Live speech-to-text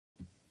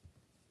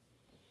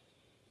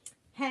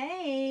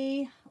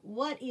Hey,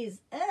 what is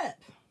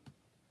up?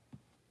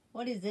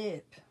 What is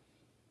up?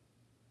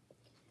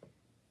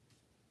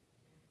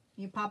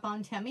 You pop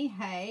on, tell me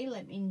hey,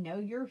 let me know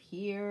you're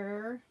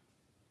here.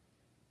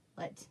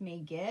 Let me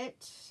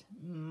get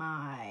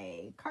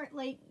my cart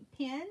link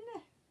pinned.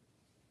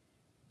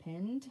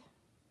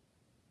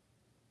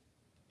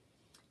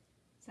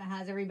 So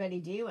how's everybody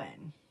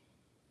doing?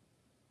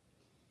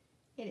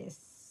 It is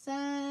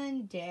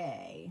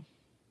Sunday.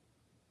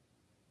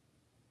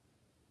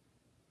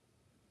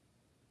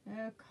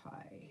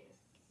 Okay,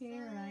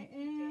 here I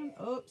am.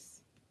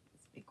 Oops,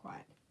 let's be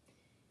quiet.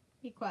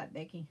 Be quiet,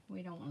 Becky.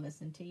 We don't want to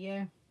listen to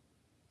you.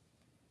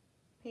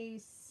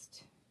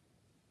 Paste,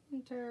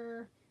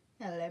 enter.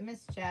 Hello,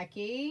 Miss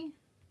Jackie.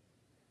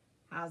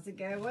 How's it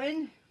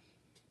going?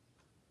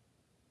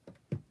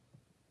 Let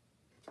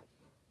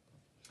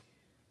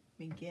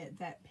me get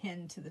that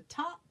pin to the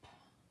top.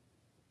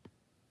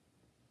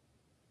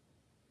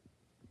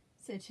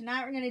 So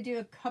tonight we're going to do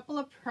a couple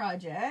of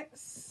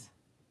projects.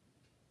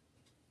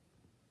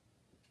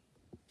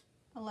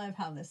 I love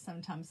how this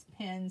sometimes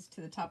pins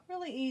to the top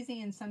really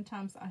easy and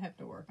sometimes I have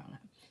to work on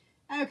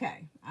it.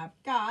 Okay,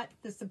 I've got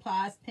the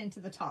supplies pinned to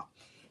the top.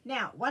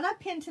 Now, what I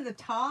pinned to the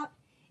top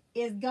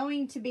is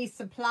going to be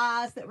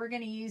supplies that we're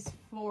going to use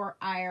for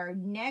our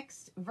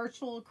next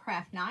virtual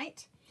craft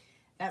night.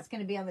 That's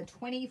going to be on the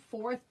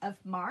 24th of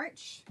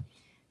March.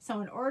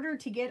 So in order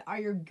to get all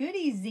your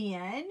goodies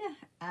in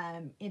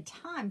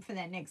time for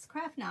that next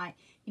craft night,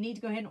 you need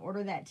to go ahead and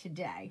order that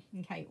today.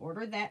 Okay,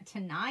 order that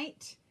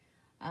tonight.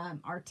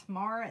 Or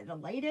tomorrow at the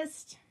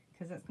latest,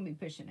 because that's going to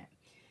be pushing it.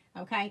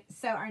 Okay,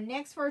 so our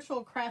next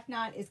virtual craft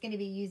night is going to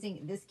be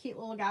using this cute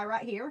little guy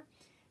right here,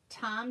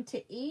 Time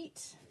to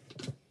Eat.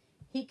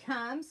 He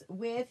comes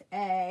with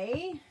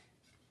a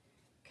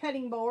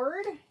cutting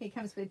board. He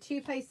comes with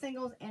 2 paste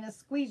singles and a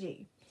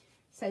squeegee.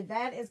 So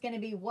that is going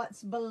to be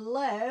what's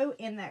below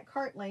in that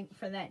cart link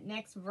for that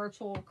next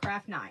virtual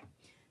craft night.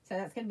 So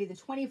that's going to be the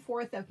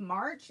 24th of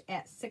March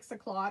at 6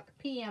 o'clock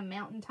p.m.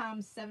 Mountain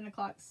Time, 7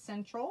 o'clock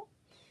Central.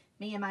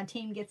 Me and my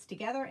team gets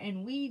together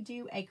and we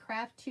do a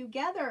craft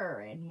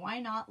together. And why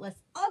not? Let's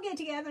all get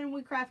together and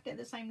we craft at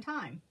the same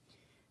time.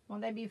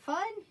 Won't that be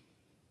fun?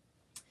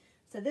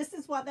 So this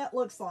is what that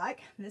looks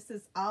like. This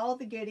is all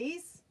the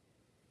goodies.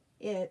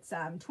 It's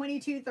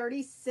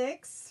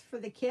 $22.36 for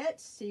the kit.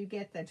 So you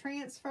get the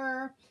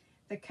transfer,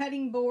 the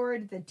cutting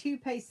board, the 2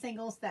 paste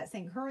singles. That's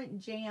in currant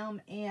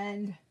jam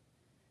and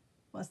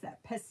what's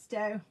that?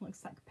 Pesto.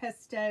 Looks like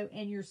pesto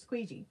and your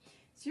squeegee.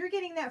 So you're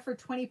getting that for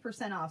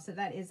 20% off. So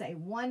that is a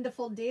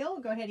wonderful deal.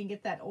 Go ahead and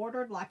get that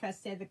ordered. Like I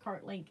said, the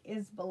cart link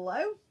is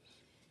below.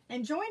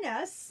 And join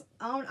us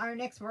on our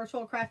next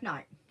virtual craft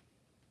night.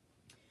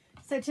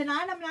 So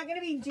tonight I'm not going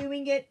to be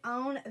doing it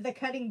on the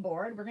cutting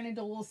board. We're going to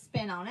do a little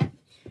spin on it.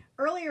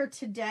 Earlier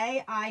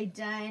today, I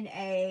done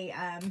a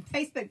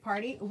Facebook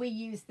party. We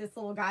used this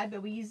little guy,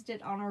 but we used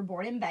it on our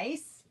board and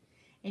base.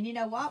 And you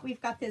know what?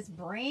 We've got this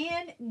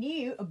brand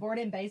new board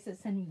and base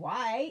that's in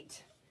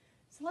white.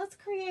 So let's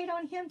create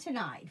on him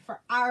tonight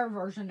for our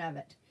version of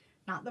it.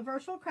 Not the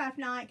virtual craft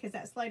night because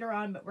that's later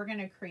on, but we're going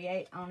to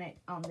create on it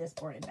on this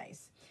board and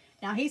base.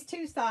 Now he's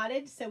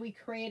 2-sided, so we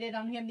created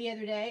on him the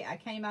other day.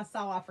 I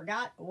saw, I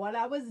forgot what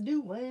I was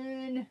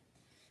doing.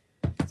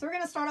 So we're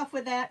going to start off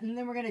with that, and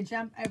then we're going to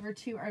jump over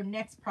to our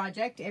next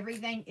project.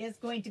 Everything is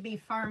going to be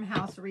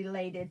farmhouse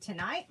related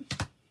tonight.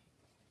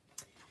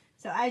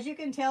 So as you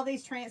can tell,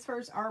 these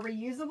transfers are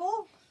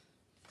reusable.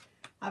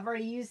 I've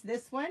already used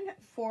this one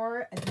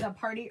for the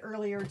party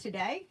earlier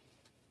today.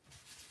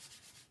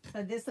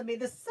 So this will be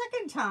the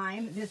second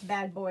time this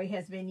bad boy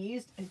has been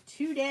used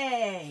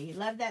today.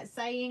 Love that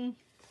saying.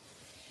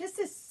 This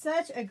is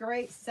such a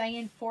great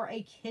saying for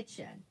a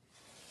kitchen.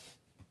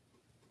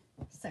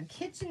 Some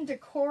kitchen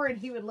decor, and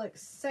he would look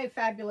so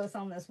fabulous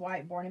on this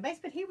white board and base,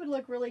 but he would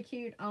look really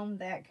cute on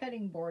that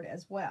cutting board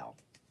as well.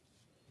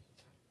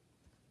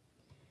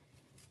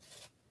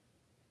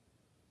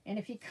 And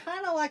if you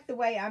kind of like the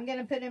way I'm going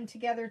to put them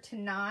together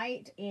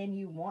tonight and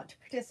you want to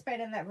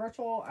participate in that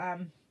virtual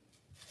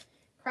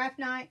craft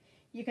night,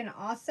 you can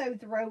also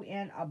throw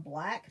in a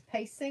black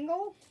paste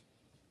single.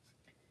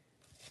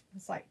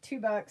 It's like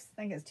 $2. I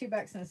think it's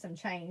 $2 and some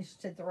change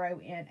to throw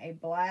in a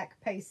black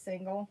paste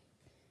single.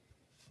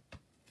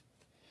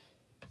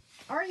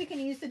 Or you can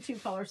use the 2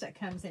 colors that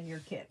comes in your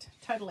kit.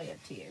 Totally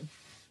up to you.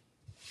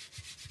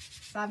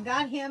 So I've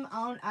got him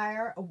on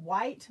our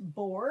white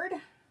board.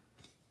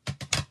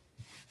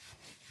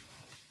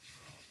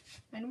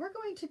 And we're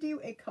going to do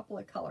a couple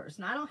of colors.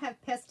 Now, I don't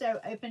have pesto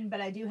open, but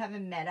I do have a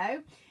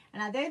meadow.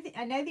 And I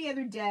know the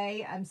other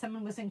day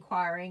someone was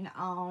inquiring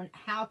on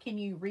how can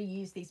you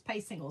reuse these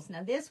paste singles.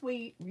 Now, this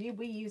we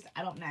used,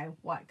 I don't know,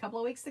 what, a couple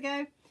of weeks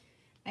ago?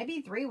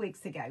 Maybe 3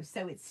 weeks ago.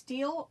 So it's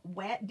still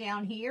wet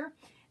down here.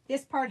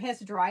 This part has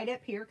dried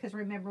up here because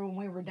remember when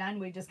we were done,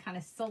 we just kind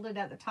of sealed it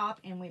at the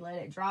top and we let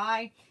it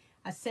dry.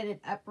 I set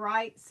it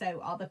upright so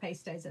all the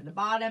paste stays at the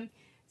bottom.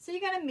 So you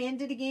got to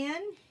mend it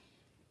again.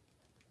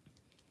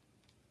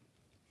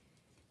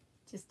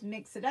 Just to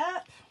mix it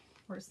up.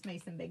 Where's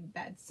me some big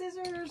bad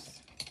scissors?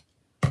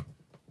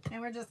 And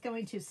we're just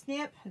going to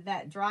snip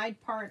that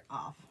dried part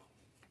off.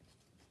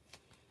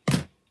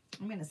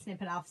 I'm going to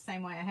snip it off the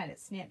same way I had it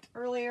snipped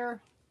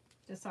earlier,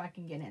 just so I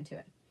can get into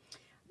it.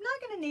 I'm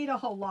not going to need a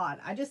whole lot.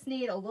 I just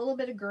need a little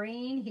bit of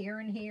green here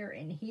and here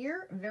and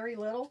here, very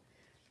little.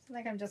 So I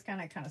think I'm just going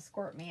to kind of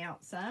squirt me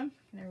out some.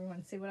 Can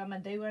everyone see what I'm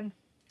doing?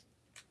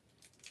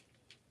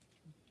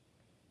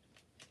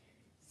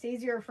 It's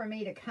easier for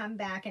me to come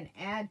back and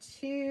add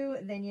to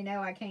than, you know,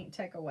 I can't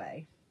take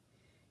away.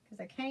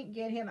 Because I can't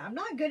get him. I'm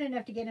not good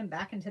enough to get him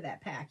back into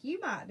that pack. You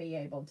might be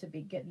able to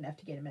be good enough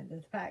to get him into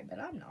the pack, but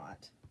I'm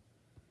not.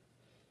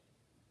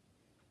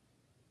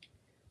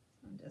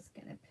 I'm just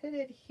going to put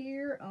it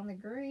here on the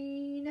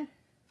green.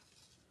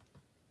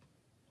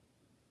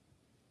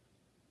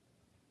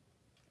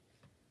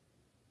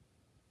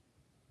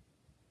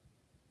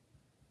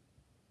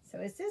 So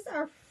is this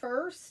our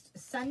first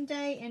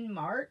Sunday in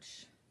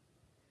March?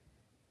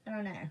 I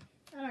don't know.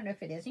 I don't know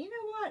if it is. You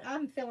know what?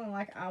 I'm feeling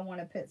like I want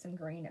to put some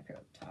green up here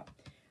at the top.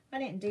 I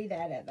didn't do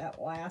that at that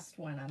last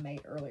one I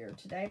made earlier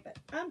today, but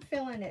I'm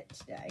feeling it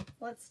today.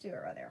 Let's do it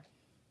right there.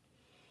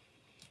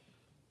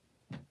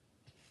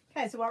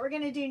 Okay, so what we're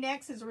going to do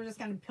next is we're just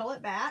going to peel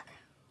it back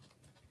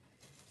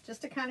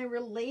just to kind of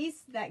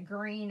release that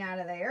green out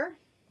of there.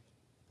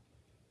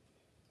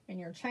 And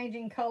you're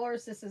changing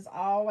colors. This is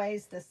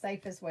always the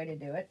safest way to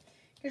do it,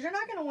 because you're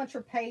not going to want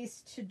your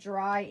paste to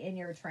dry in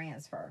your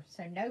transfer.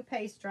 So no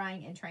paste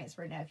drying in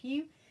transfer. Now, if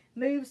you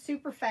move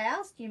super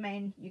fast, you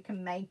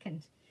can make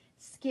and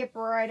skip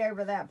right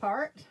over that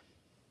part.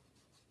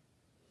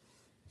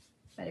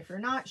 But if you're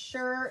not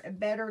sure,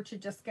 better to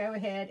just go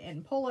ahead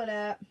and pull it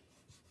up,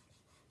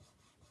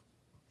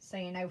 so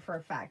you know for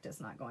a fact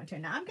it's not going to.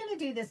 Now I'm going to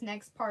do this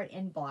next part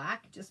in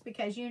black, just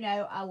because you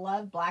know I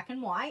love black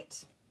and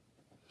white.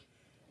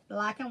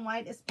 Black and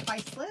white is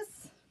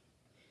priceless.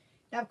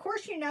 Now, of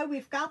course, you know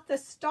we've got the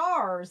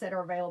stars that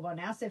are available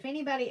now. So if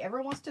anybody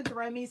ever wants to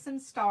throw me some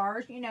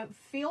stars, you know,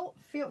 feel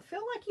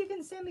like you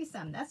can send me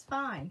some. That's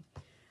fine.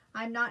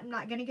 I'm not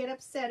going to get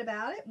upset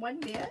about it one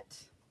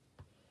bit.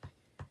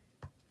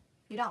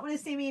 If you don't want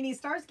to send me any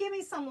stars, give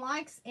me some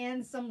likes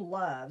and some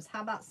loves.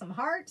 How about some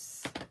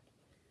hearts?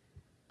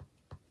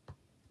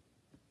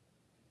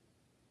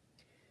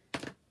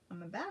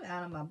 I'm about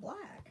out of my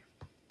black.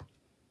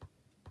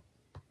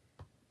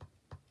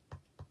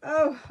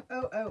 Oh.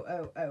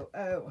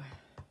 So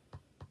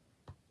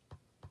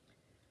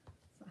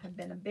I've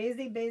been a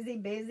busy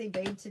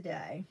bee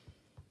today.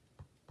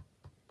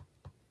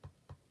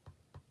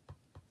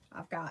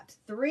 I've got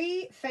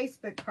 3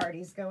 Facebook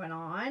parties going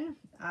on.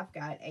 I've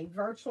got a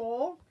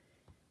virtual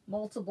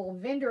multiple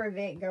vendor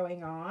event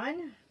going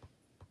on.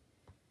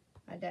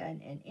 I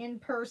done an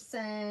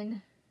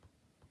in-person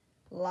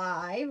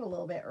live a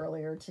little bit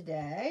earlier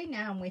today.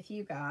 Now I'm with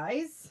you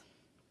guys.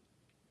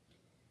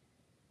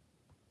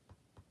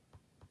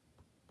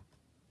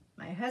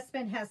 My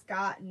husband has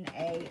gotten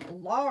a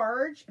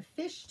large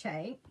fish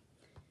tank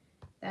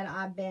that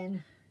I've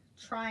been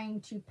trying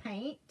to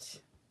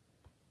paint.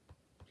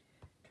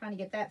 Trying to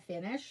get that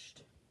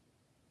finished.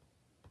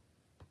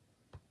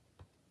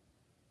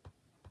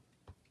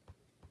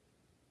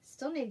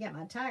 Still need to get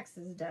my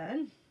taxes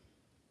done.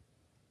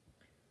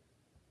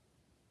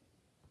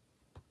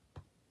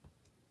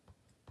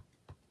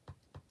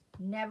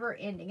 Never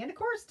ending. And of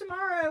course,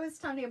 tomorrow it's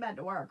time to get back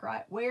to work,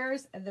 right?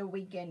 Where's the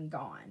weekend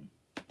gone?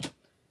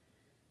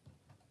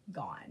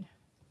 Gone.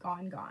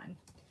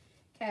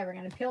 Okay, we're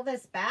going to peel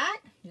this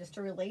back just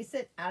to release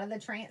it out of the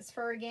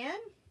transfer again.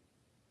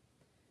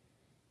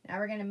 Now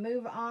we're going to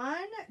move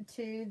on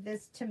to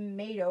this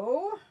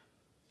tomato.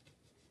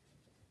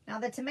 Now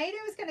the tomato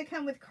is going to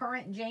come with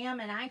currant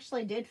jam, and I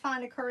actually did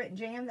find a currant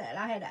jam that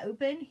I had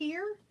open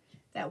here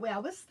that I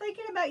was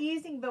thinking about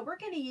using, but we're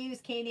going to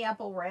use candy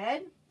apple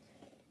red,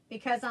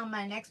 because on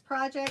my next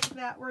project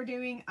that we're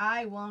doing,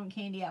 I want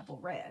candy apple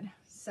red.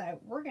 So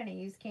we're going to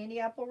use candy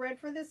apple red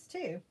for this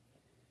too.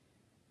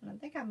 And I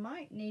think I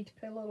might need to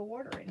put a little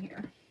water in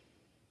here.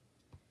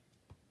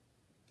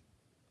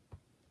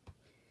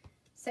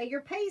 So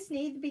your paste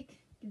needs to be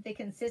the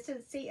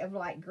consistency of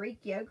like Greek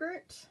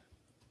yogurt.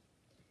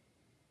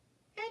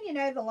 And you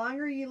know, the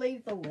longer you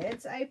leave the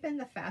lids open,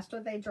 the faster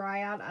they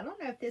dry out. I don't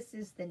know if this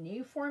is the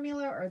new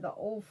formula or the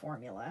old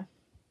formula.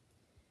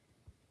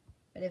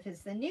 But if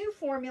it's the new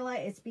formula,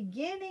 it's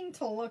beginning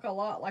to look a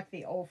lot like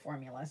the old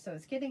formula. So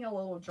it's getting a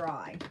little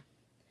dry.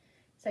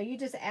 So you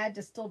just add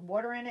distilled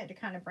water in it to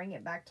kind of bring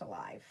it back to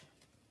life.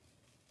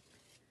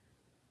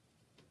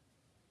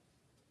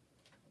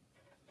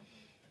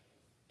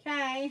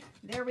 Okay,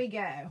 there we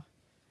go.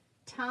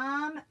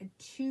 Time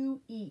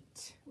to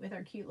eat with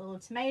our cute little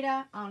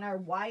tomato on our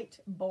white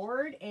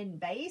board and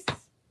base.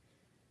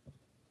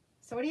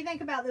 So what do you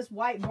think about this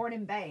white board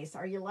and base?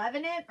 Are you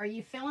loving it? Are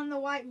you feeling the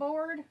white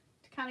board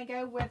to kind of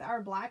go with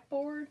our black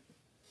board?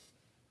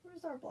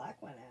 Where's our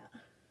black one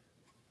at?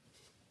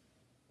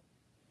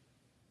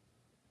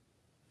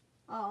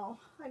 Oh,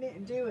 I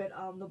didn't do it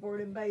on the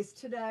board and base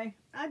today.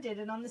 I did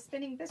it on the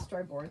spinning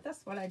bistro board.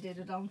 That's what I did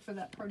it on for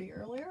that party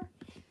earlier.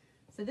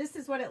 So this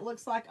is what it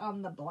looks like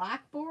on the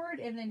black board,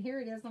 and then here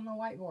it is on the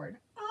white board.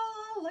 Oh,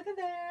 look at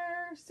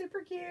there.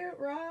 Super cute,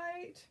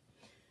 right?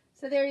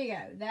 So there you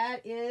go.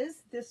 That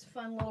is this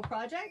fun little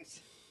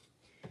project.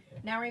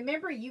 Now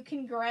remember, you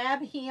can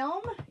grab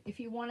him if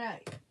you want to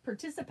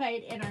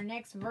participate in our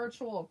next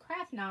virtual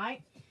craft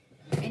night.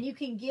 And you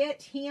can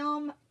get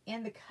him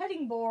and the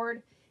cutting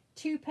board,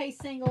 2 pay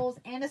singles,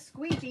 and a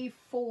squeegee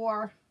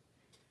for,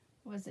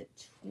 was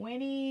it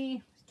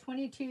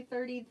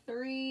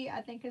 22.33?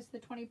 I think is the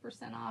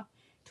 20% off.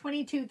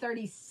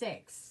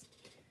 22.36.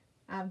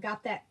 I've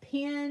got that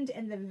pinned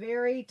in the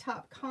very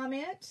top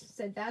comment.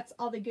 So that's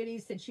all the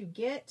goodies that you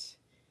get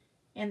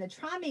in the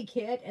Try Me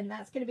kit, and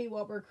that's going to be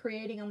what we're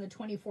creating on the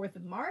 24th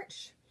of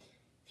March.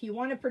 If you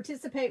want to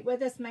participate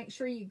with us, make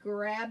sure you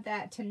grab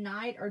that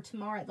tonight or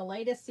tomorrow at the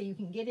latest so you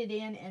can get it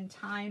in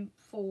time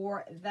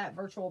for that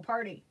virtual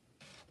party.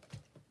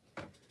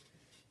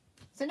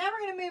 So now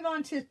we're going to move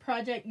on to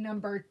project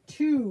number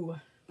 2.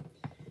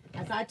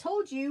 As I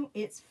told you,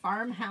 it's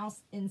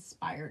farmhouse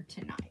inspired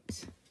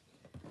tonight.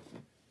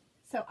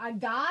 So I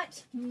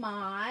got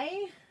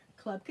my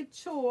Club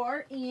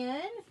Couture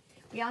in.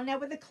 We all know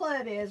what the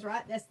club is,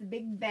 right? That's the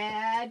big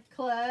bad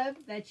club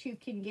that you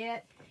can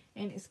get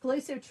an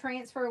exclusive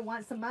transfer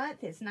once a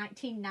month. It's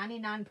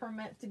 $19.99 per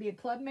month to be a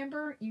club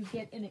member. You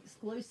get an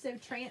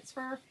exclusive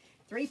transfer.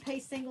 3 pay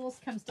singles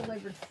comes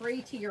delivered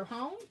free to your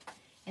home.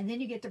 And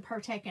then you get to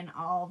partake in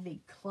all the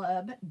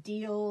club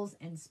deals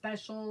and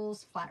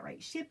specials, flat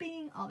rate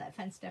shipping, all that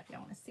fun stuff.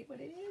 Y'all want to see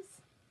what it is?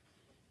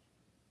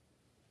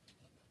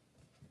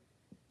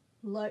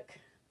 Look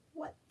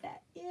what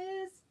that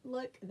is.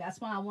 Look, that's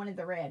why I wanted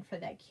the red for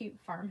that cute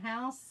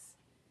farmhouse.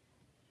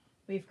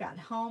 We've got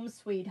Home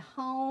Sweet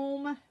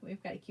Home.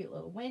 We've got a cute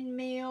little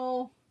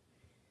windmill.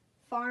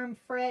 Farm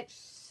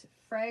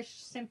fresh,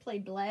 simply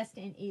blessed,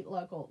 and eat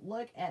local.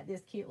 Look at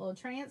this cute little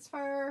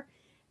transfer.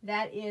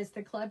 That is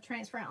the club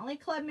transfer. Only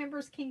club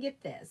members can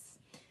get this.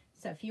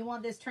 So if you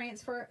want this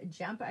transfer,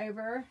 jump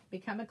over,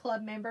 become a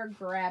club member,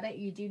 grab it.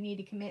 You do need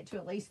to commit to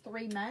at least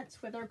 3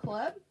 months with our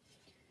club.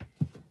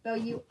 Though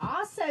you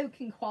also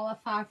can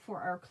qualify for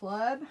our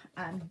club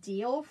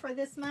deal for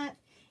this month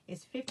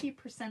is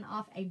 50%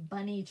 off a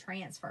bunny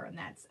transfer. And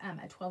that's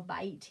a 12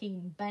 by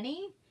 18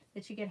 bunny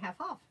that you get half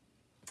off.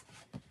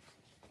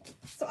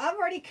 So I've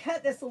already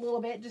cut this a little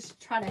bit just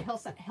to try to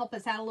help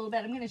us out a little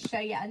bit. I'm going to show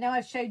you. I know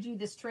I showed you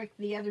this trick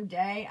the other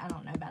day. I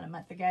don't know, about a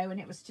month ago. And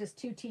it was just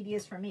too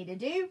tedious for me to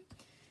do.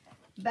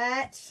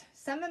 But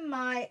some of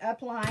my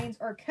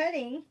uplines are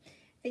cutting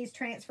these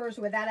transfers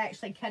without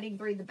actually cutting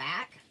through the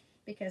back,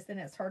 because then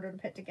it's harder to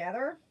put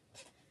together.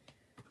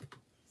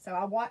 So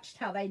I watched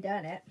how they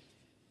done it.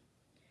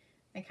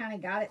 They kind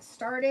of got it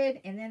started,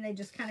 and then they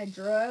just kind of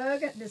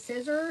drug the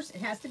scissors.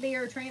 It has to be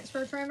our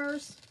transfer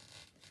trimmers.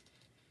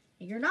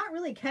 You're not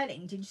really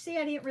cutting. Did you see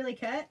I didn't really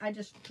cut? I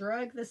just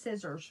drug the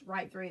scissors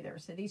right through there.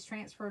 So these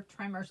transfer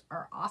trimmers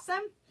are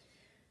awesome.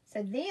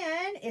 So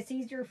then it's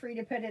easier for you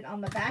to put it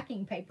on the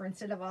backing paper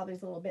instead of all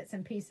these little bits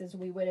and pieces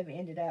we would have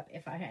ended up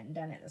if I hadn't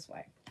done it this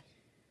way.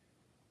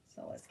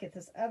 So let's get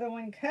this other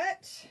one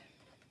cut. So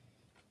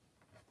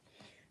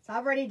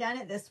I've already done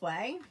it this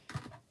way.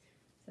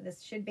 So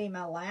this should be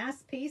my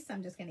last piece.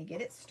 I'm just going to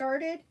get it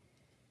started.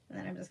 And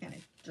then I'm just going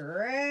to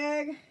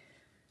drag.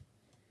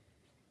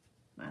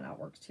 Might not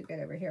work too good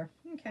over here.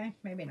 Okay,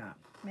 maybe not.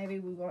 Maybe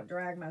we won't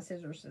drag my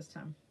scissors this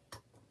time.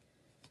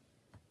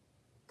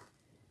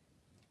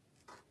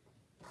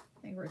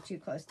 I think we're too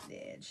close to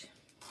the edge.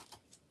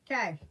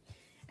 Okay.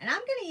 And I'm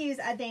going to use,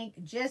 I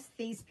think, just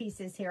these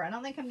pieces here. I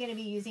don't think I'm going to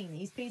be using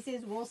these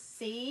pieces. We'll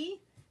see.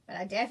 But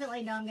I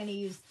definitely know I'm going to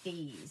use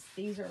these.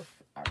 These are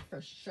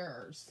for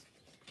sures.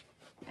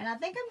 And I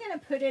think I'm going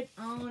to put it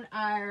on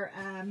our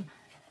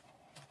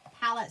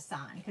palette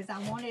sign because I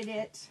wanted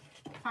it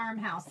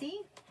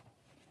farmhousey.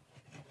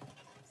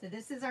 So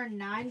this is our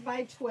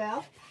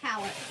 9x12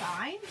 palette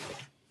sign.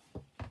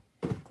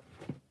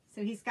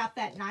 So he's got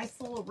that nice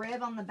little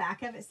rib on the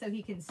back of it so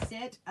he can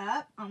sit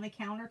up on the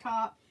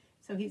countertop.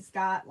 So he's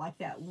got like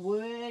that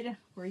wood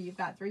where you've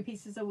got 3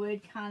 pieces of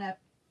wood kind of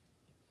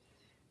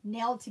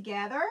nailed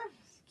together.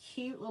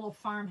 Cute little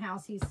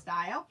farmhousey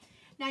style.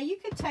 Now you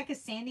could take a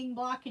sanding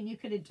block and you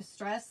could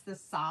distress the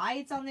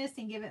sides on this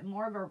and give it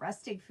more of a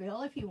rustic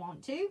feel if you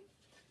want to.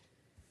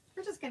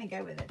 We're just going to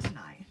go with it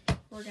tonight.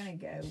 We're going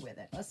to go with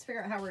it. Let's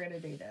figure out how we're going to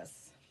do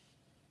this.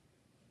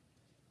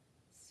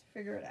 Let's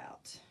figure it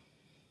out. Is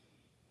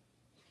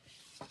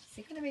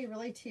it going to be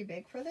really too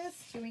big for this?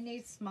 Do we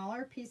need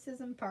smaller pieces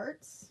and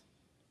parts?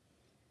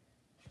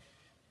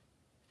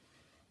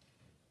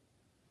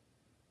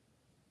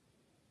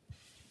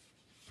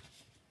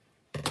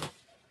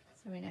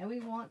 So we know we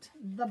want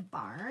the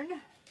barn.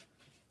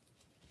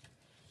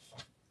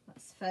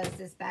 Let's fuzz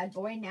this bad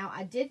boy. Now,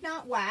 I did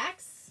not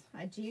wax.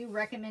 I do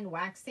recommend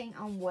waxing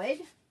on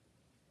wood.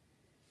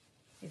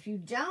 If you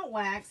don't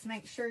wax,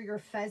 make sure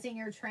you're fuzzing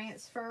your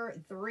transfer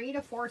 3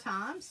 to 4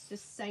 times.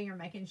 Just so you're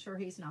making sure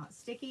he's not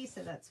sticky.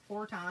 So that's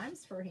 4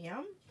 times for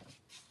him.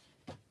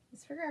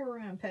 Let's figure out where we're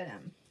going to put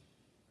him.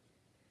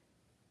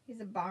 He's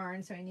a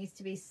barn, so he needs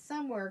to be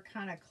somewhere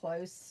kind of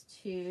close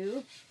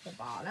to the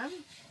bottom.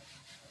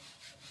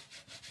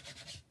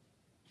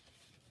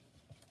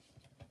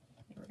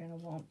 going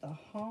to want the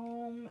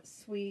Home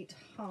Sweet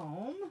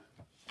Home.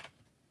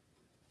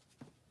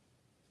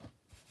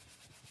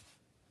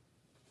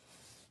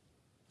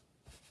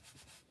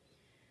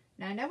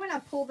 Now, I know when I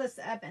pull this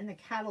up in the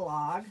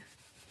catalog,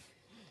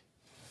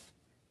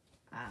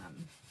 I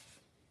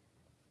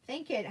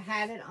think it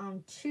had it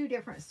on 2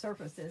 different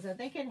surfaces. I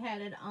think it had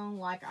it on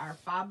like our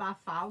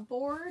 5x5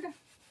 board.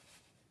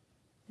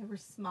 They were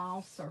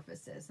small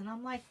surfaces. And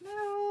I'm like,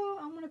 no,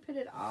 I'm going to put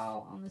it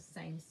all on the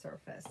same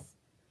surface.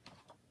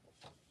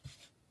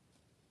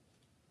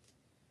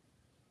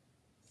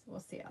 So we'll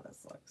see how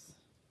this looks.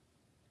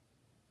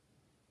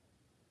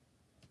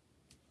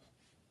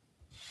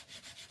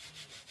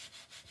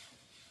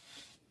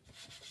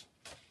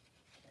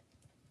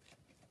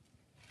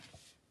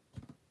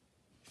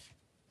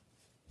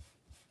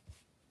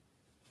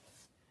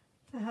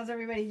 So how's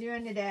everybody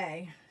doing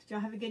today? Did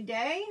y'all have a good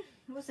day?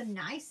 It was a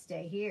nice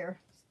day here.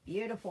 It's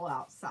beautiful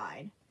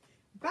outside.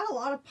 I've got a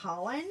lot of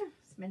pollen.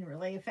 It's been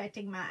really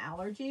affecting my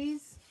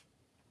allergies.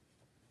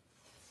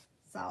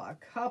 Saw a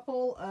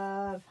couple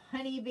of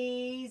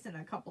honeybees and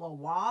a couple of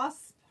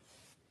wasps.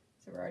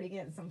 So we're already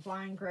getting some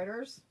flying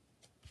critters.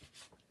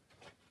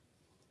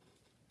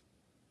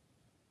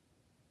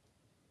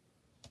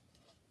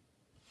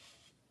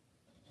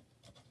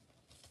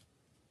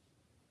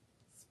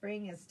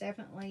 Spring is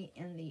definitely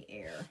in the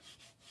air.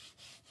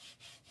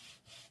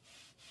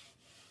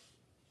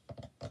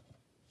 So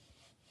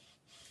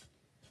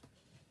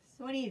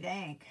what do you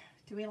think?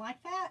 Do we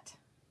like that?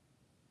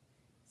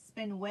 It's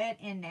been wet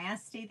and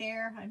nasty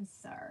there. I'm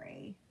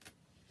sorry.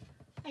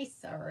 I'm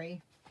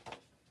sorry.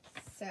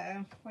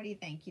 So what do you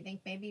think? You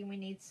think maybe we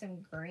need some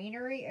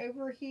greenery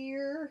over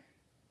here?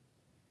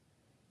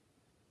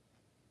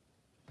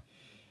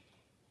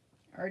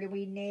 Or do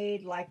we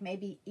need like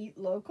maybe eat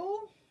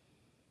local?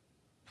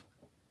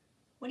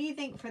 What do you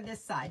think for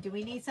this side? Do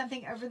we need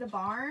something over the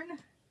barn?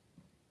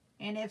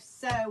 And if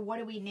so, what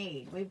do we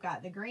need? We've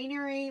got the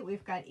greenery.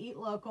 We've got eat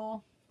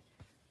local.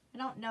 I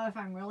don't know if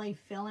I'm really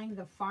feeling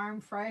the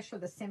farm fresh or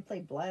the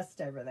simply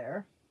blessed over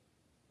there.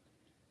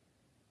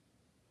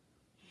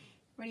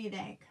 What do you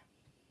think?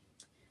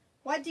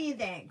 What do you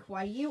think?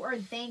 While you are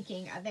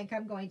thinking, I think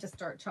I'm going to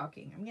start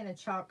chalking. I'm going to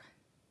chalk.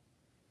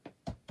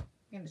 I'm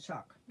going to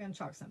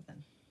chalk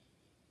something.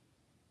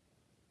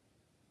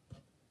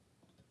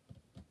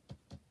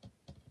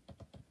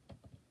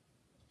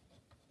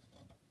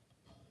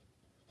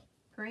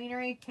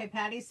 Greenery. Okay,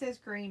 Patty says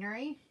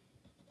greenery.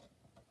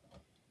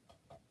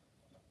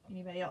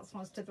 Anybody else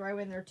wants to throw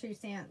in their 2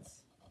 cents?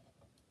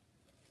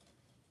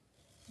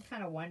 I'm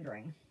kind of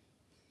wondering.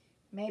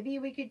 Maybe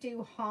we could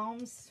do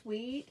Home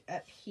Sweet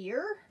up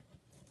here.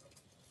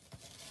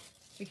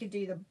 We could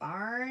do the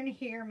barn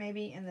here,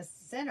 maybe in the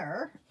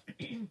center.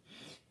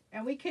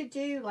 And we could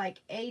do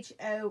like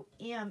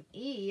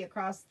H-O-M-E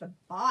across the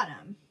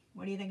bottom.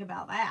 What do you think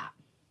about that?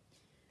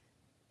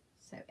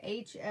 So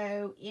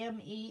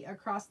H-O-M-E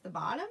across the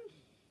bottom.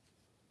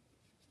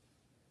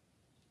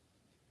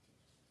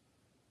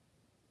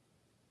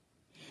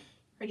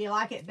 Or do you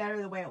like it better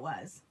the way it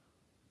was?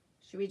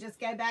 Should we just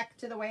go back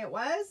to the way it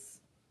was?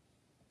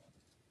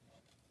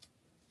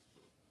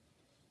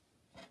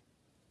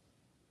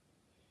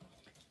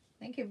 I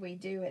think if we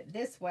do it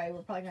this way,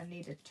 we're probably going to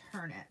need to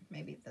turn it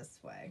maybe this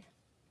way.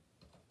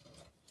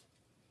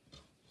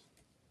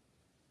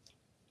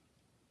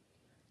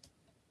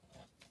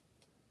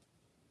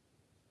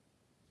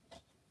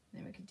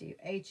 Then we could do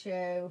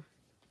H-O-M-E.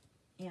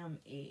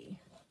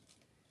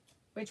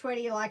 Which way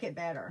do you like it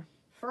better?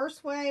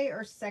 First way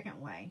or second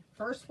way?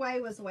 First way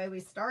was the way we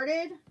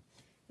started.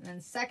 And then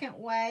second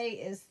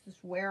way is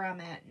where I'm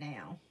at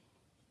now.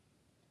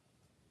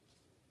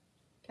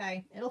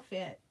 Okay, it'll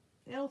fit.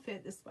 It'll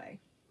fit this way.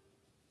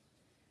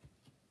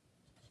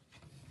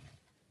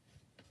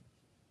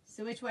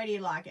 So which way do you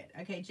like it?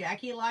 Okay,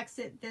 Jackie likes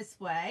it this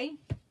way.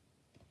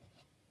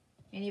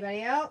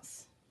 Anybody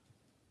else?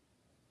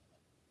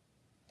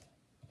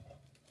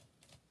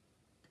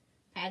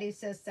 Patty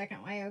says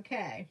second way.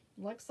 Okay,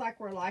 looks like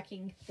we're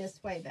liking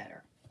this way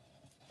better.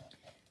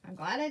 I'm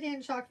glad I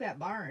didn't chalk that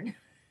barn.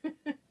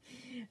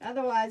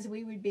 Otherwise,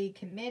 we would be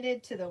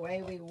committed to the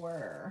way we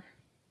were.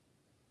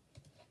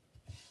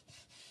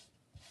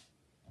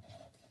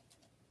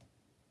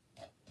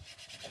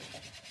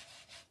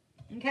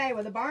 Okay,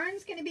 well, the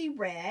barn's going to be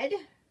red.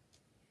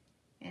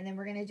 And then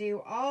we're going to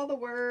do all the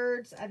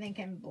words, I think,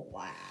 in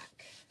black.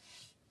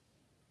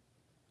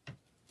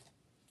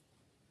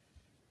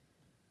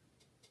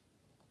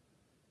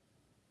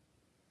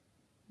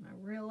 I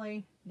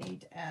really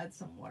need to add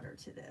some water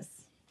to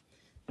this.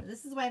 So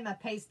this is the way my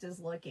paste is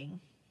looking.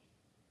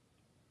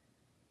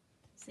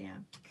 See,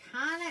 I'm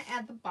kind of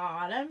at the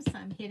bottom, so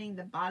I'm hitting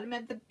the bottom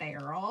of the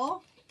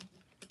barrel.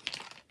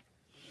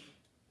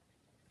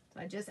 So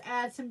I just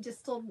add some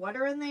distilled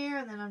water in there,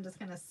 and then I'm just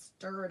going to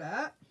stir it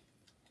up.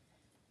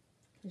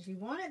 Because you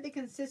want it the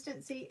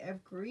consistency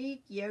of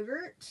Greek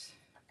yogurt.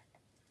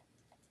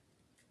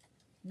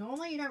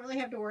 Normally you don't really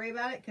have to worry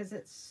about it because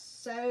it's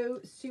so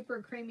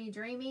super creamy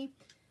dreamy.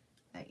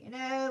 But, you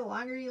know, the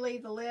longer you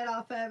leave the lid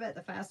off of it,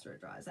 the faster it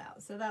dries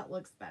out. So that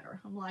looks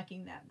better. I'm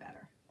liking that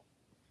better.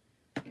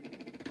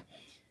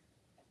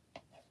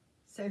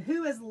 So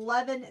who is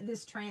loving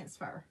this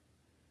transfer?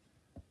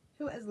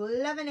 Who is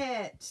loving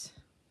it?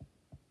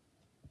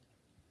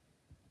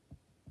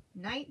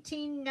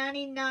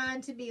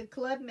 $19.99 to be a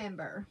club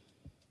member.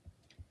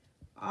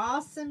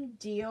 Awesome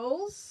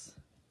deals.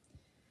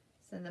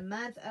 So in the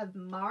month of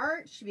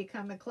March, you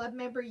become a club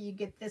member, you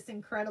get this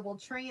incredible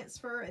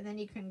transfer, and then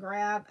you can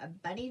grab a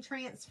bunny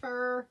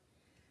transfer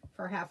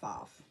for half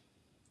off.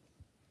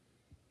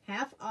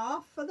 Half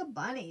off for the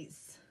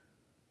bunnies.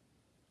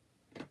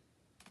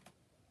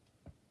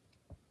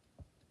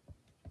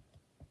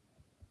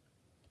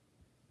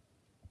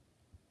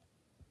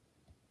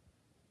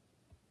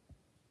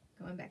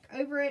 Going back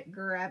over it,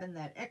 grabbing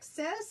that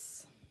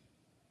excess.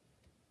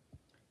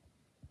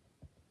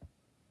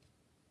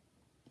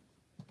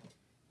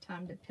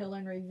 Time to peel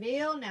and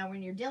reveal. Now,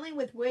 when you're dealing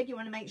with wood, you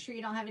want to make sure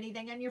you don't have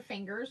anything on your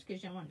fingers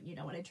because you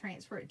don't want to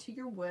transfer it to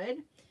your wood.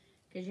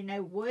 Because you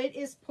know wood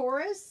is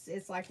porous.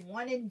 It's like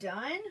one and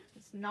done.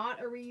 It's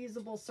not a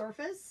reusable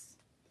surface.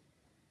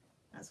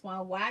 That's why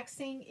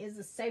waxing is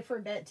a safer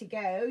bet to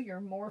go. You're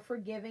more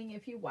forgiving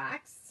if you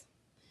wax.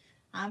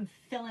 I'm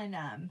feeling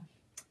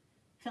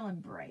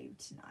brave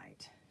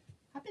tonight.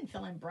 I've been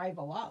feeling brave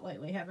a lot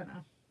lately, haven't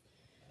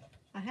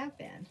I? I have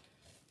been.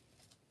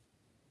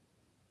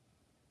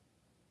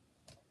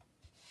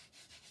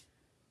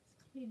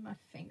 Clean my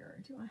finger.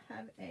 Do I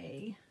have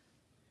a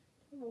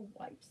little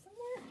wipe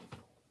somewhere?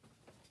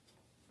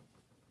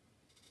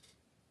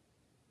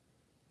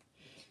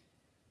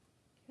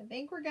 I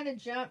think we're going to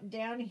jump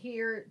down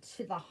here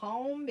to the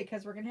home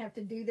because we're going to have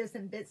to do this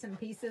in bits and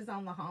pieces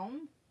on the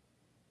home.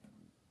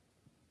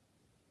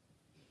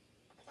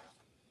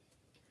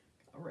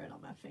 Got red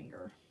on my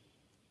finger.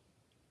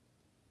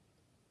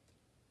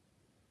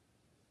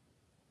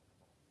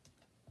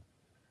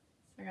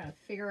 So I got to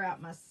figure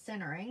out my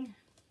centering.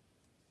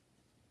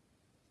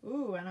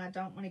 Ooh, and I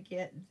don't want to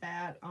get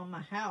that on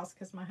my house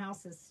because my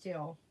house is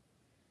still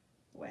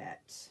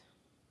wet.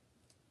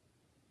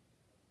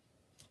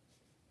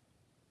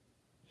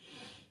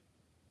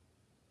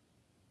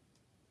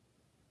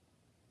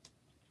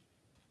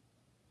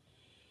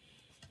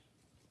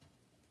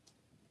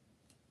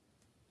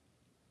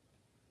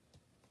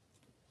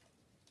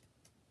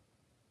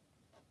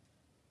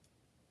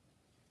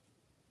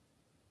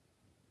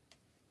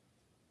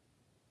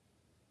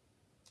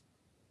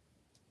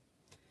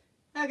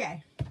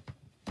 Okay.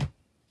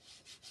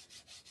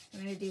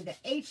 I'm going to do the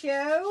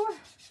HO.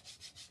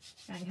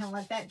 I'm going to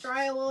let that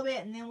dry a little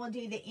bit, and then we'll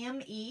do the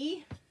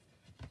ME.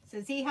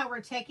 So see how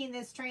we're taking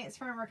this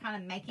transfer and we're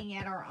kind of making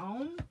it our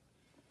own?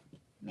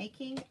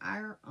 Making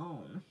our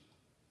own.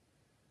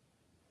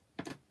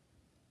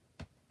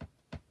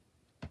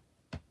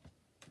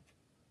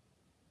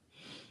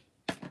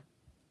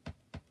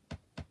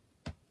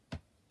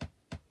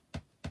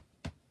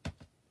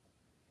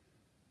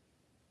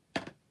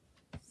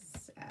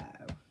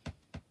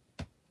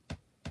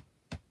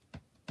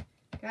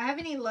 Do I have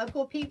any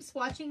local peeps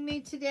watching me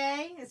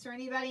today? Is there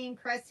anybody in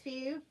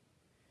Crestview,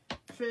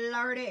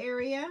 Florida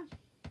area?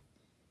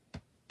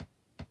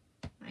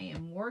 I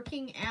am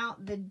working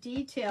out the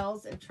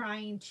details of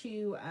trying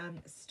to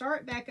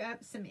start back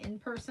up some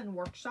in-person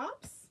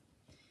workshops.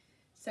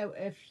 So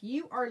if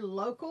you are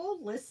local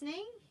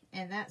listening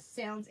and that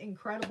sounds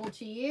incredible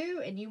to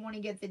you and you want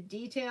to get the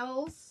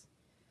details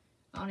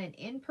on an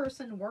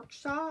in-person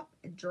workshop,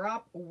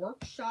 drop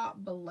workshop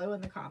below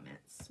in the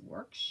comments.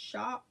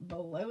 Workshop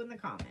below in the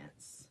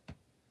comments.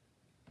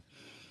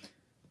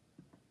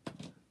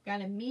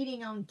 Got a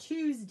meeting on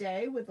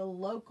Tuesday with a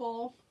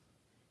local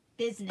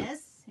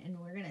business, and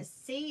we're going to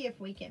see if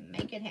we can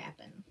make it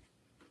happen.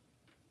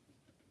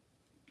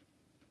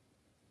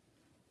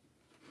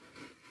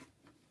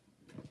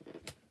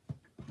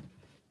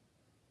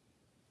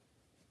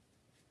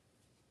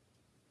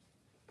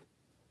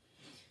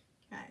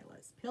 Okay,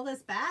 let's peel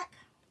this back.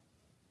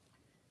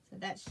 So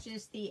that's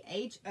just the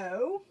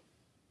HO.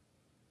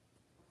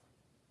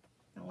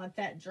 And let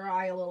that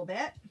dry a little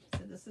bit. So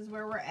this is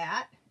where we're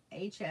at,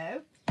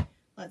 HO.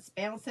 Let's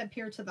bounce up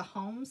here to the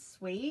home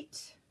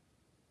suite.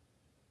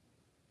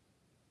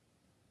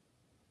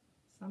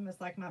 It's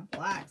almost like my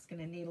black's going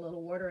to need a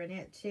little water in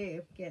it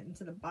too. Getting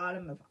to the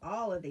bottom of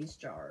all of these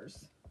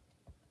jars.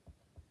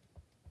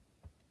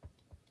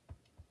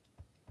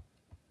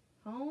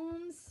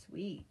 Home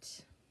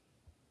suite.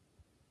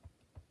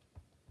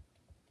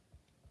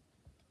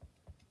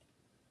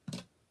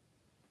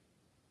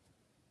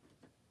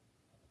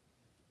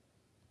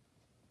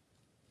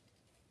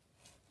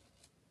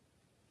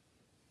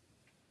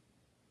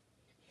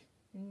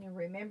 And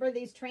remember,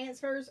 these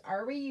transfers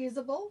are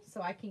reusable,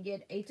 so I can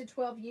get 8 to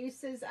 12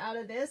 uses out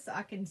of this.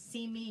 I can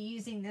see me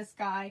using this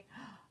guy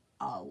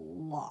a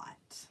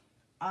lot.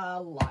 A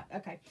lot.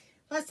 Okay,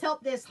 let's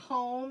help this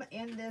home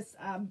and this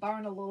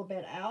barn a little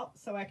bit out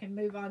so I can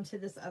move on to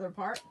this other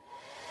part.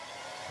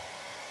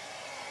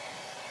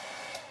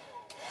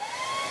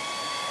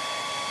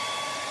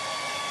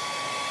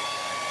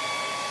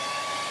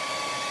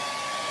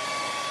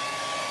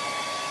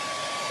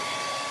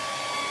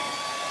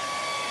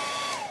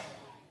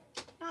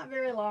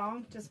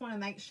 Just want to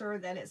make sure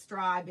that it's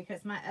dry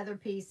because my other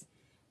piece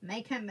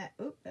may come up.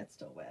 Oop, that's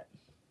still wet.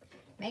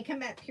 May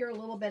come up here a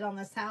little bit on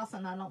this house,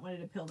 and I don't want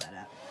it to peel that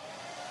up.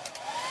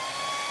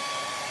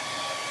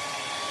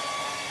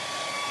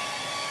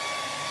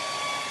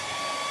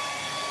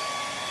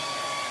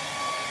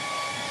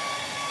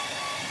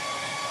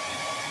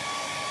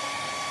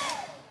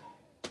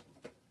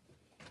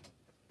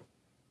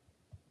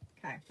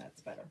 Okay,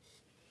 that's better.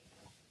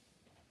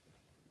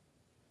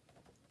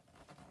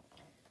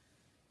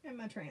 And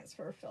my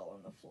transfer fell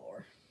on the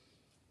floor.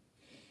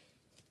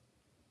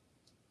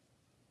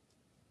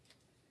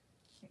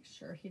 Make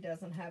sure he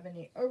doesn't have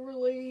any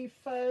overly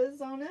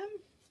fuzz on him.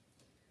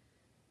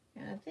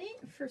 And I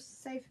think for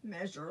safe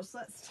measures,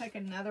 let's take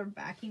another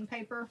backing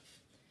paper.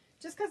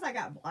 Just because I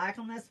got black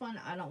on this one,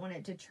 I don't want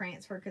it to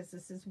transfer because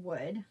this is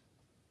wood.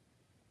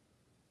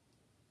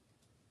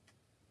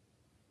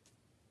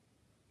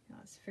 Now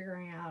let's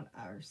figuring out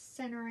our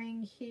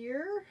centering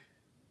here.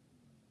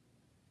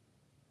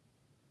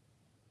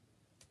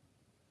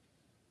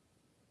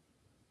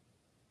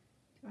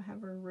 Do I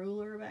have a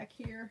ruler back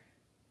here?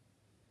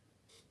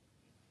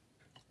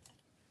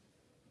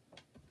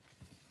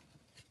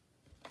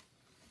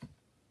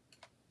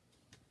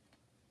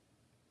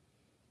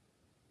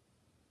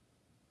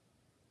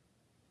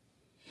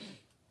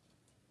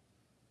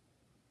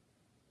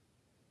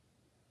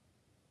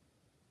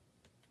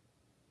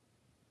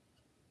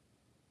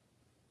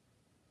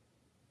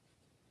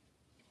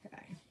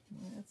 Okay,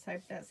 let's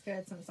hope that's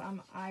good since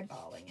I'm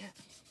eyeballing it.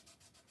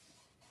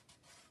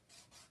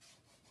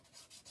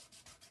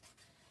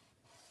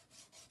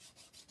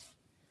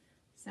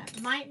 So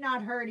it might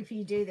not hurt if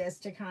you do this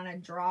to kind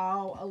of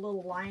draw a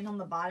little line on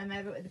the bottom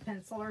of it with a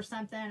pencil or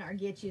something, or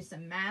get you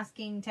some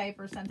masking tape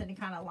or something to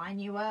kind of line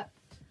you up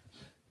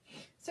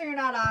so you're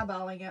not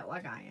eyeballing it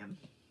like I am.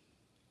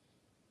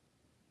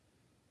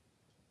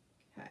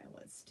 Okay,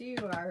 let's do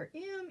our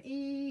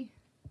ME.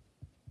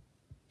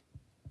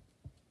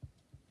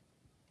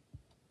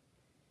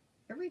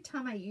 Every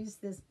time I use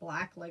this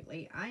black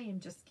lately, I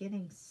am just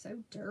getting so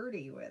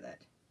dirty with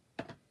it.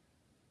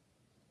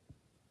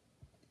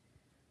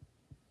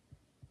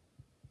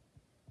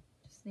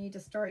 Need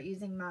to start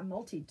using my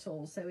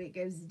multi-tool so it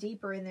goes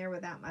deeper in there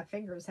without my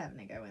fingers having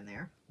to go in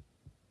there.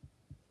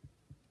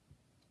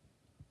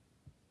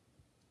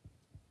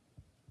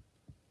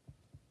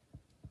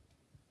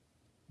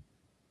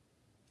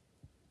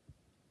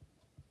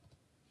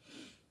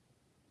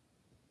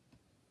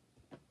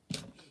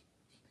 Look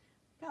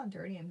how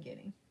dirty I'm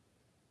getting.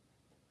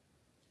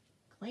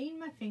 Clean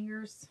my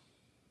fingers.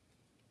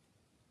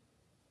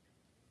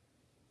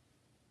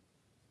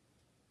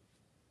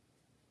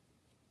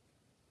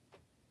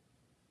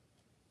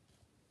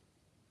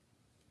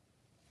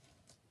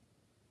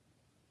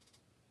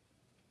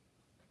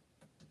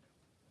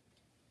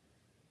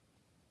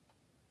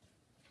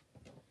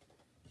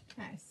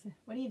 Okay, so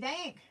what do you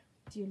think?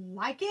 Do you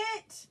like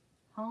it?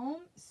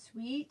 Home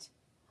sweet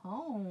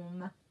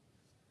home.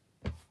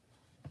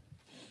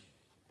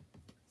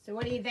 So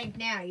what do you think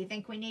now? You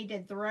think we need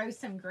to throw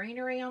some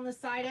greenery on the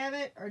side of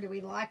it, or do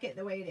we like it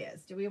the way it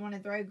is? Do we want to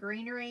throw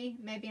greenery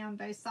maybe on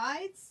both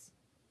sides?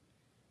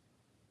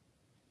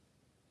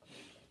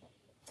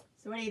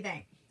 So what do you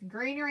think?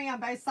 Greenery on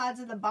both sides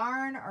of the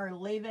barn, or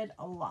leave it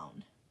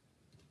alone?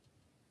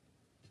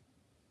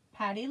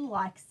 Patty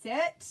likes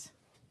it.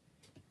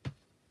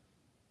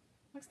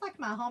 Looks like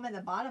my home at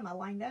the bottom, I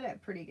lined that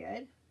up pretty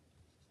good.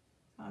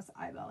 I was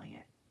eyeballing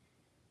it.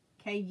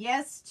 Okay,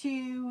 yes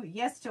to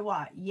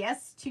what?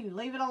 Yes to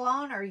leave it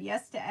alone, or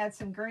yes to add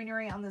some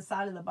greenery on the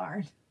side of the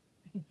barn?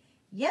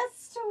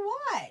 Yes to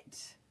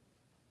what?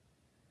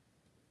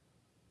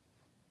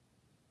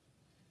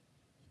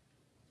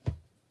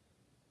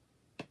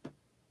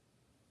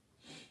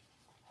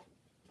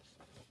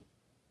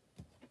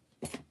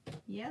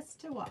 Yes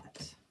to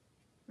what?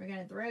 We're going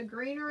to throw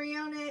greenery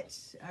on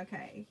it.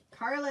 Okay.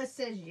 Carla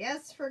says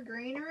yes for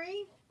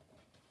greenery.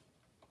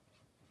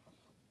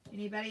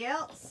 Anybody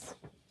else?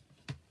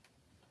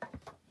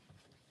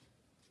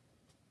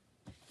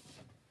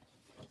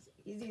 It's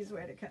the easiest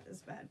way to cut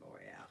this bad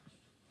boy out.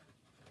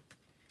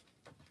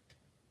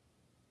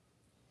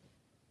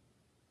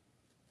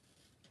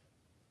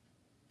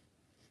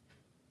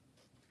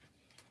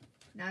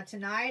 Now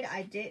tonight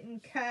I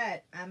didn't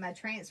cut my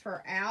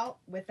transfer out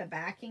with the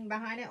backing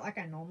behind it like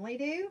I normally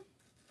do.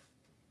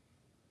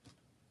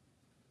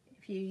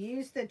 If you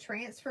use the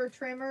transfer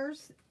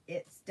trimmers,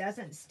 it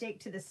doesn't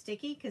stick to the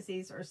sticky because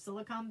these are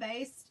silicone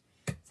based.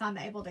 So I'm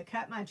able to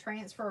cut my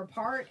transfer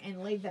apart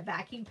and leave the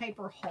backing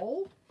paper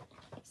whole.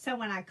 So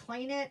when I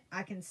clean it,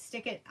 I can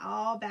stick it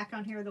all back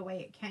on here the way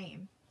it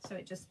came. So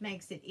it just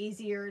makes it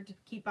easier to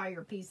keep all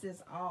your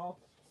pieces all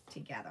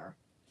together.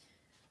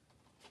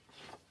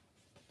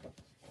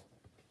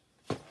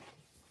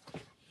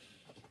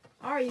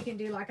 Or you can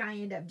do like I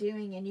end up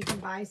doing, and you can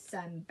buy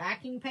some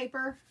backing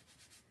paper,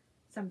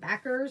 some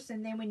backers,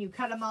 and then when you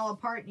cut them all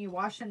apart and you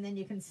wash them, then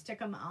you can stick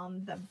them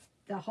on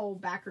the whole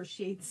backer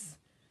sheets.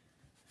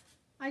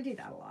 I do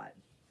that a lot.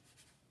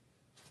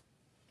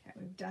 Okay,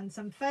 we've done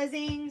some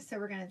fuzzing, so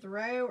we're going to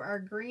throw our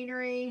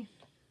greenery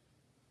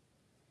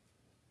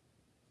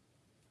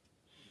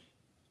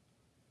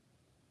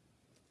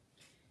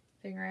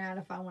figuring out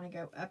if I want to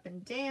go up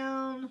and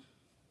down.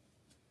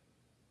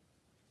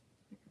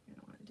 I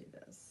don't want to do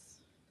this.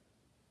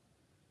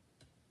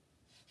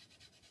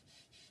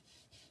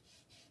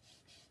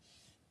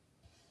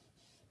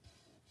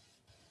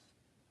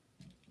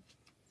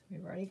 So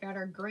we've already got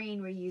our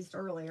green we used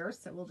earlier,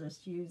 so we'll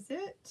just use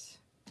it.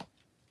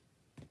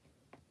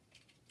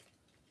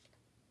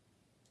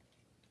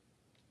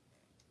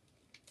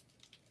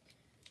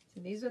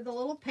 So these are the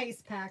little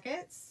paste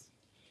packets.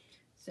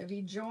 So if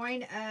you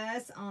join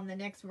us on the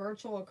next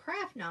virtual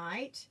craft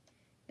night,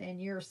 then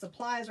your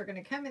supplies are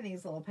going to come in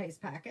these little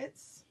paste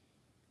packets.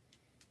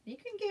 You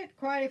can get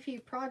quite a few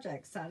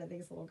projects out of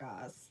these little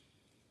guys.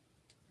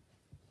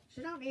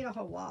 You don't need a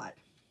whole lot.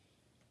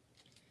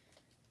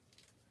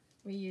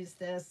 We used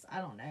this, I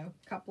don't know,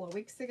 a couple of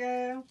weeks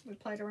ago. We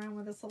played around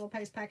with this little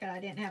paste packet. I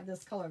didn't have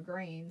this color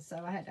green,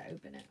 so I had to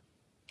open it.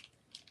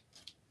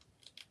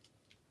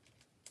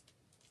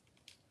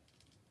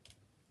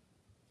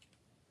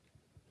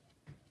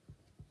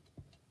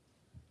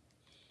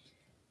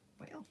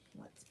 Well,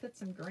 let's put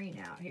some green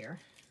out here.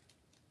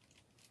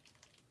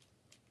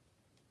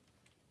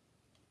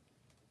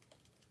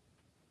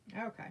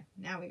 Okay,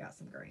 now we got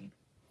some green.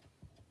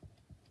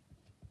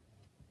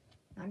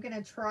 I'm going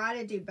to try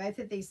to do both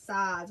of these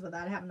sides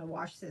without having to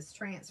wash this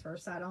transfer,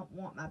 so I don't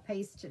want my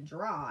paste to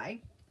dry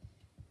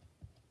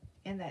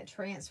in that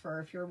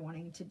transfer if you're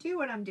wanting to do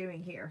what I'm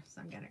doing here.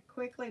 So I'm going to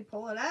quickly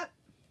pull it up,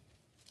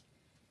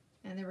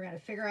 and then we're going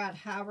to figure out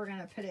how we're going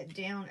to put it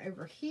down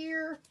over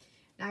here.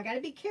 Now I got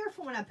to be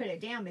careful when I put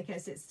it down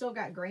because it's still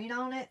got green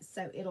on it,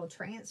 so it'll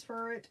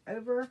transfer it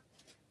over.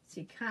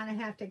 So you kind of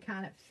have to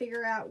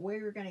figure out where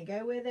you're going to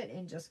go with it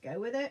and just go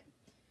with it.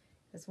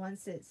 Because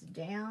once it's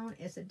down,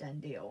 it's a done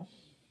deal.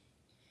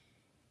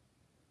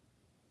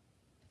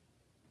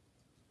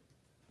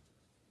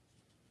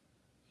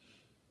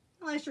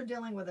 Unless you're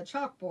dealing with a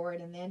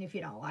chalkboard, and then if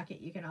you don't like it,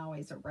 you can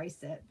always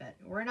erase it. But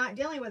we're not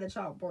dealing with a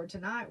chalkboard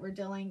tonight. We're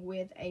dealing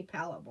with a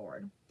palette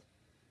board.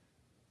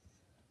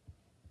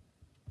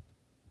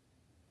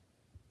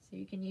 So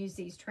you can use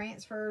these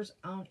transfers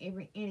on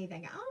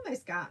anything. I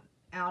almost got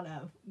out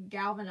a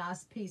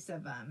galvanized piece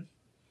of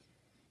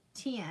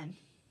tin.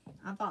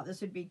 I thought this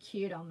would be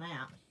cute on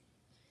that.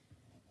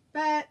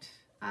 But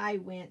I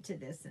went to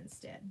this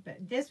instead.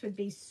 But this would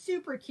be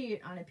super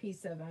cute on a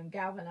piece of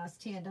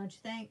galvanized tin, don't you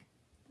think?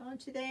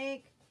 Don't you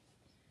think?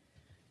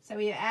 So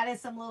we added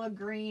some little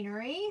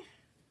greenery.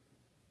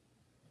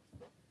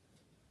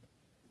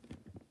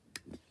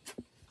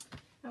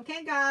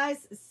 Okay,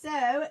 guys.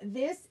 So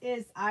this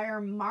is our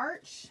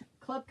March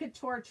Club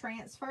Couture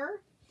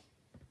transfer.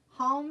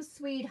 Home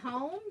Sweet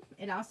Home.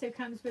 It also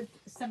comes with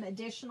some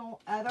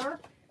additional other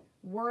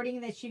wording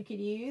that you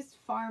could use.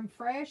 Farm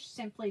fresh,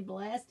 simply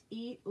blessed,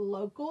 eat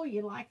local.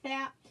 You like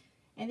that?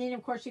 And then,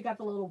 of course, you got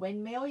the little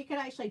windmill. You could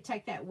actually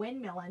take that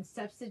windmill and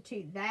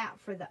substitute that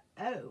for the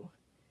O.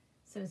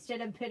 So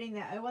instead of putting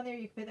the O on there,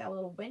 you could put that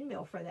little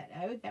windmill for that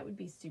O. That would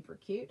be super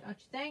cute, don't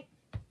you think?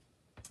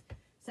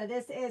 So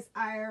this is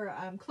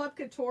our Club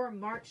Couture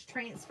March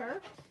transfer.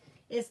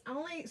 It's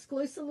only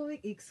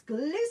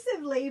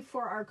exclusively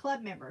for our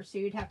club members. So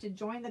you'd have to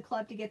join the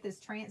club to get this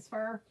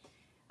transfer.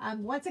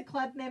 Once a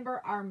club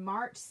member, our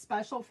March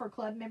special for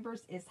club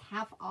members is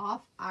half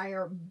off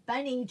our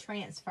bunny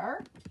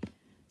transfer.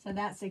 So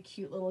that's a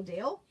cute little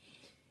deal.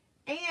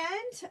 And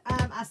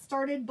I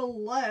started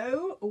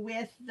below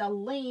with the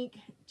link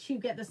to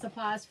get the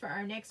supplies for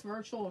our next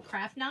virtual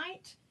craft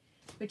night,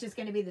 which is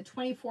going to be the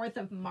 24th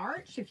of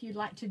March. If you'd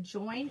like to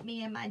join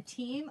me and my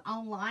team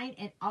online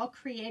and I'll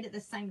create at the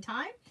same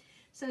time.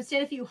 So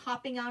instead of you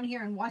hopping on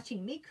here and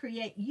watching me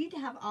create, you'd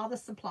have all the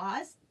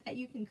supplies that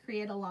you can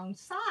create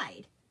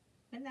alongside.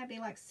 Wouldn't that be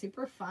like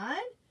super fun?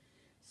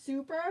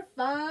 Super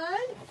fun.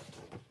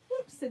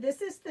 Oops, so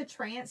this is the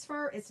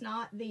transfer. It's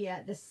not the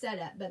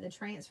setup, but the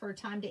transfer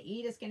time to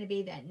eat is going to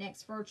be that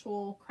next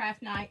virtual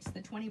craft night,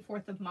 the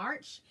 24th of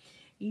March.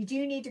 You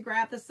do need to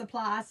grab the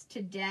supplies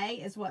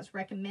today is what's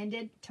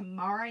recommended.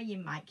 Tomorrow you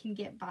might can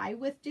get by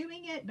with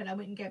doing it, but I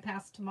wouldn't go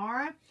past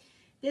tomorrow.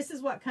 This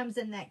is what comes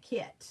in that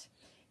kit.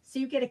 So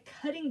you get a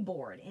cutting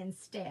board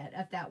instead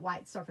of that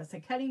white surface. A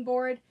cutting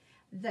board,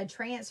 the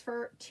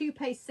transfer, 2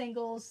 paste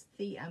singles,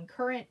 the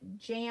current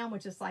jam,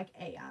 which is like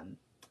a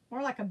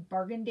more like a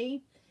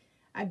burgundy,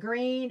 a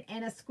green,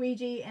 and a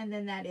squeegee, and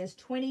then that is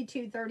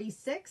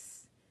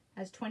 $22.36.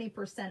 That's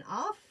 20%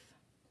 off.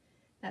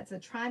 That's a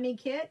Try Me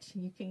kit.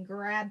 You can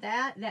grab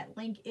that. That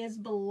link is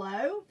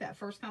below. That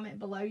first comment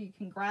below, you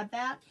can grab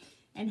that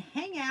and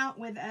hang out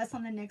with us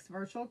on the next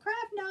virtual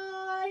craft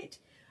night.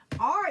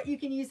 Or you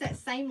can use that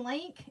same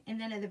link, and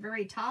then at the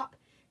very top,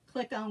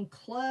 click on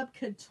Club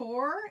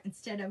Couture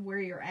instead of where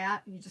you're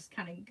at. You just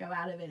kind of go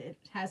out of it. It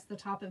has the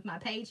top of my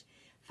page.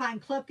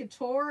 Find Club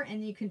Couture,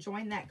 and you can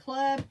join that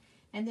club,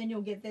 and then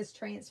you'll get this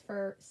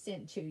transfer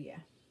sent to you.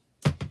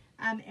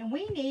 And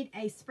we need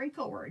a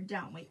sprinkle word,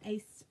 don't we? A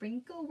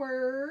sprinkle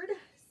word.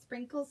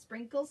 sprinkle,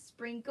 sprinkle,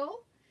 sprinkle.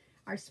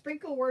 Our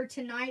sprinkle word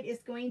tonight is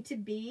going to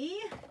be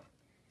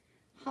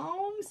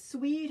home,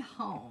 sweet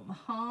home.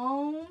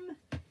 Home,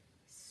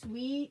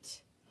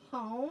 sweet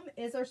home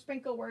is our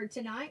sprinkle word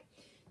tonight.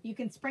 You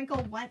can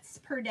sprinkle once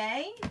per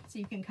day, so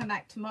you can come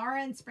back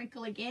tomorrow and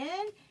sprinkle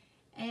again.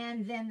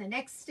 And then the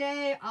next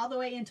day, all the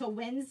way until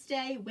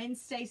Wednesday,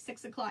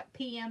 6 o'clock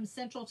p.m.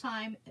 Central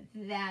Time,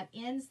 that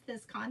ends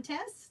this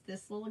contest,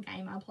 this little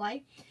game I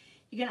play.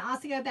 You can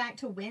also go back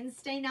to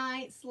Wednesday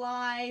night's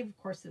live. Of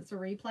course, it's a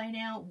replay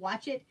now.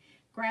 Watch it.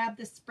 Grab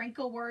the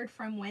sprinkle word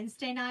from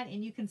Wednesday night,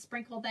 and you can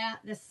sprinkle that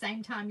the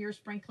same time you're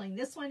sprinkling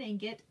this one and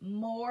get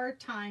more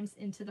times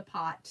into the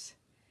pot.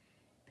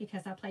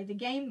 Because I played the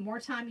game, the more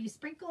time you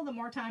sprinkle, the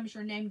more times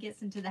your name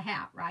gets into the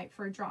hat, right,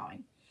 for a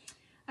drawing.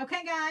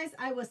 Okay, guys,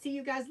 I will see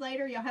you guys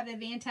later. Y'all have a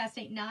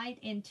fantastic night,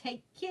 and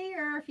take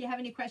care. If you have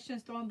any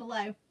questions, throw them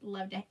below.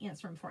 Love to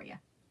answer them for you.